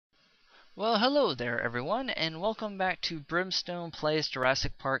Well, hello there, everyone, and welcome back to Brimstone Plays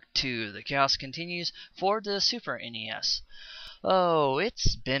Jurassic Park 2. The chaos continues for the Super NES. Oh,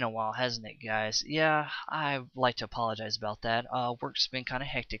 it's been a while, hasn't it, guys? Yeah, I'd like to apologize about that. Work's been kind of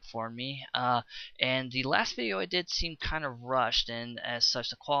hectic for me, and the last video I did seemed kind of rushed, and as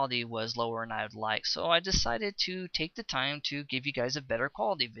such, the quality was lower than I would like. So I decided to take the time to give you guys a better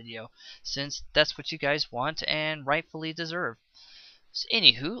quality video, since that's what you guys want and rightfully deserve. So,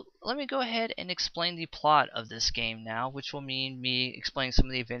 anywho, let me go ahead and explain the plot of this game now, which will mean me explaining some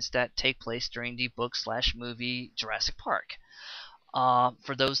of the events that take place during the book/movie Jurassic Park.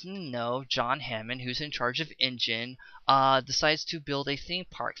 For those who know, John Hammond, who's in charge of Engine, decides to build a theme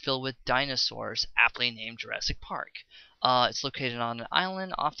park filled with dinosaurs, aptly named Jurassic Park. It's located on an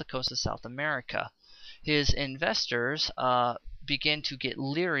island off the coast of South America. His investors begin to get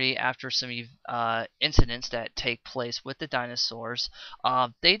leery after some incidents that take place with the dinosaurs.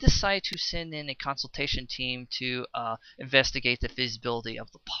 They decide to send in a consultation team to investigate the feasibility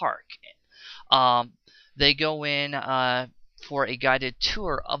of the park. They go in for a guided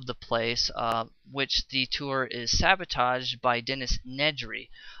tour of the place, which the tour is sabotaged by Dennis Nedry,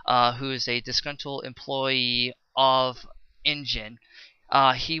 who is a disgruntled employee of Engine.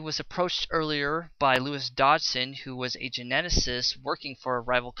 He was approached earlier by Lewis Dodgson, who was a geneticist working for a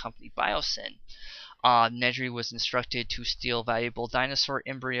rival company, Biosyn. Nedry was instructed to steal valuable dinosaur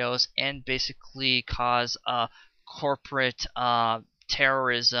embryos and basically cause corporate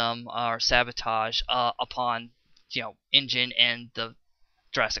terrorism or sabotage upon Engine and the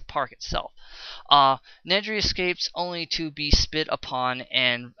Jurassic Park itself. Nedry escapes only to be spit upon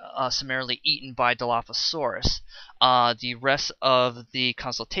and summarily eaten by Dilophosaurus. The rest of the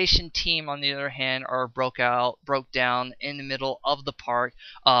consultation team, on the other hand, are broke down in the middle of the park.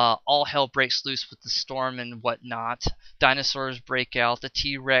 All hell breaks loose with the storm and whatnot. Dinosaurs break out, the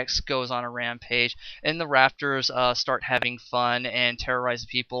T-Rex goes on a rampage, and the raptors start having fun and terrorize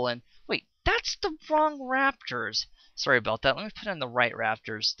people. And wait, that's the wrong raptors. Sorry about that. Let me put in the right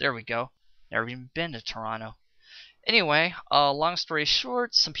raptors. There we go. Never even been to Toronto. Anyway, long story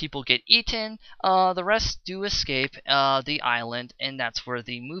short, some people get eaten. The rest do escape the island, and that's where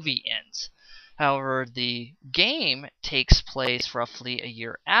the movie ends. However, the game takes place roughly a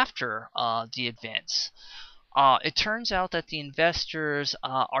year after the events. It turns out that the investors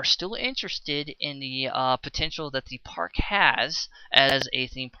are still interested in the potential that the park has as a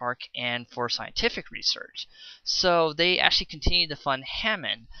theme park and for scientific research. So they actually continue to fund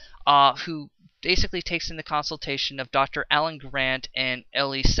Hammond, who basically takes in the consultation of Dr. Alan Grant and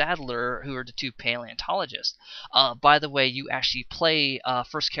Ellie Sadler, who are the two paleontologists. By the way, you actually play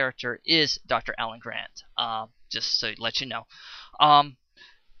first character is Dr. Alan Grant, just so to let you know.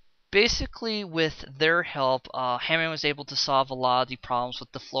 Basically, with their help, Hammond was able to solve a lot of the problems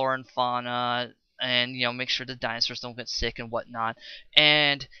with the flora and fauna, and make sure the dinosaurs don't get sick and whatnot.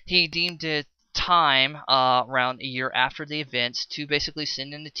 And he deemed it time, around a year after the events, to basically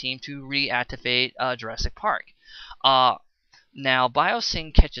send in the team to reactivate Jurassic Park. Now,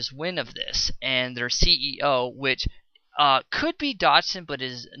 Biosyn catches wind of this, and their CEO, which could be Dodgson, but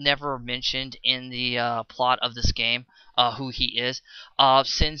is never mentioned in the plot of this game, who he is,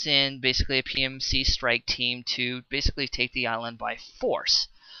 sends in basically a PMC strike team to basically take the island by force.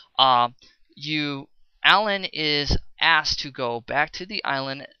 Alan is asked to go back to the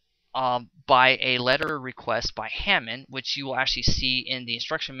island by a letter request by Hammond, which you will actually see in the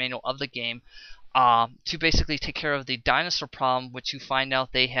instruction manual of the game, to basically take care of the dinosaur problem, which you find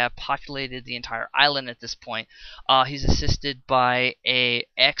out they have populated the entire island at this point. He's assisted by a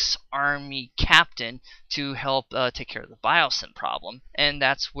ex-army captain to help take care of the Biosyn problem, and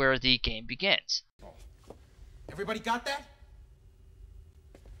that's where the game begins. Everybody got that?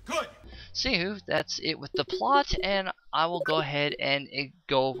 Good! So, that's it with the plot, and I will go ahead and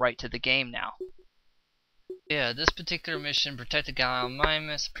go right to the game now. Yeah, this particular mission, protect the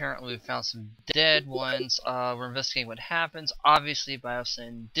Gallimimus. Apparently we found some dead ones. We're investigating what happens. Obviously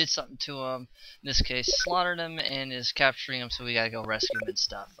Biosyn did something to him. In this case, slaughtered him and is capturing him, so we gotta go rescue him and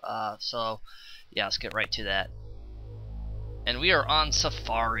stuff. So yeah, let's get right to that. And we are on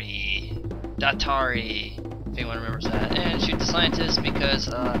Safari. Datari, if anyone remembers that. And shoot the scientists because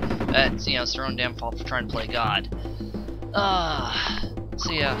that's it's their own damn fault for trying to play God.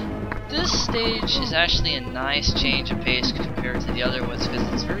 So yeah, this stage is actually a nice change of pace compared to the other ones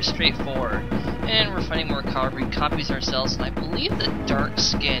because it's very straightforward, and we're fighting more carbon copies ourselves, and I believe the dark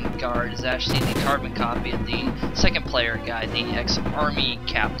skin guard is actually the carbon copy of the second player guy, the ex-army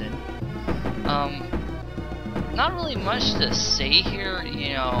captain. Not really much to say here,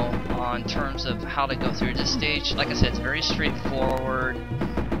 on terms of how to go through this stage. Like I said, it's very straightforward.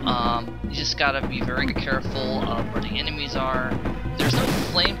 You just gotta be very careful of where the enemies are. There's no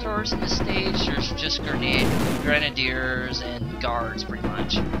flamethrowers in this stage, there's just grenadiers and guards pretty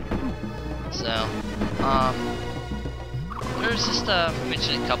much. So, there's just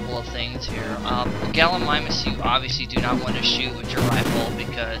mention a couple of things here. Gallimimus you obviously do not want to shoot with your rifle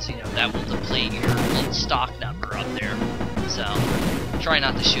because, you know, that will deplete your little stock number up there. So, try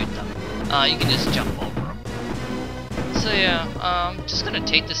not to shoot them. You can just jump over them. So yeah, I'm just gonna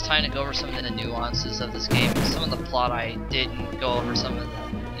take this time to go over some of the nuances of this game. Some of the plot I didn't go over, some of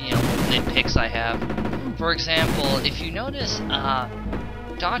the, you know, nitpicks I have. For example, if you notice,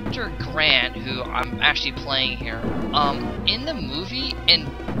 Dr. Grant, who I'm actually playing here, in the movie and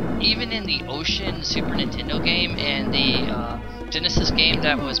even in the Ocean Super Nintendo game and the Genesis game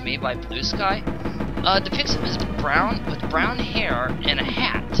that was made by Blue Sky, depicts him as brown with brown hair and a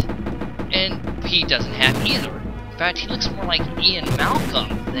hat, and he doesn't have either. In fact, he looks more like Ian Malcolm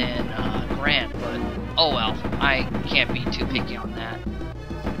than Grant, but oh well, I can't be too picky on that.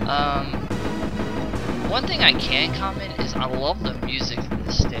 One thing I can comment is I love the music in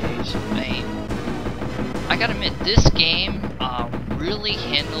this stage. I mean, I gotta admit, this game really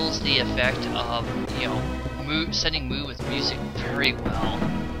handles the effect of, you know, setting mood with music very well.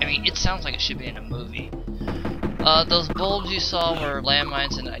 I mean, it sounds like it should be in a movie. Those bulbs you saw were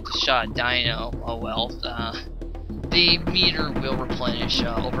landmines, and I just shot a dino. Oh well. The meter will replenish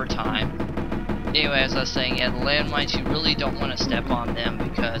over time. Anyway, as I was saying, yeah, the landmines, you really don't want to step on them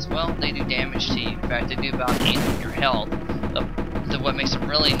because, well, they do damage to you. In fact, they do about 8 of your health. What makes them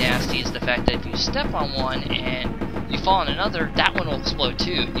really nasty is the fact that if you step on one and you fall on another, that one will explode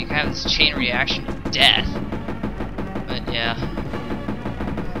too. You can have this chain reaction of death. But yeah,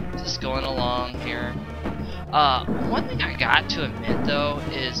 just going along here. One thing I got to admit though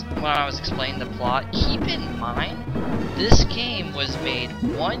is when I was explaining the plot, keep in mind this game was made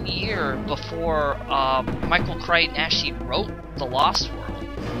 1 year before Michael Crichton actually wrote The Lost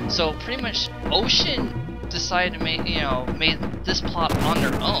World. So pretty much Ocean decided to make, made this plot on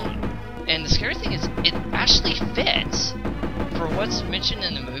their own. And the scary thing is it actually fits. For what's mentioned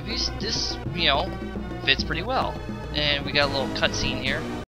in the movies, this, fits pretty well. And we got a little cutscene here.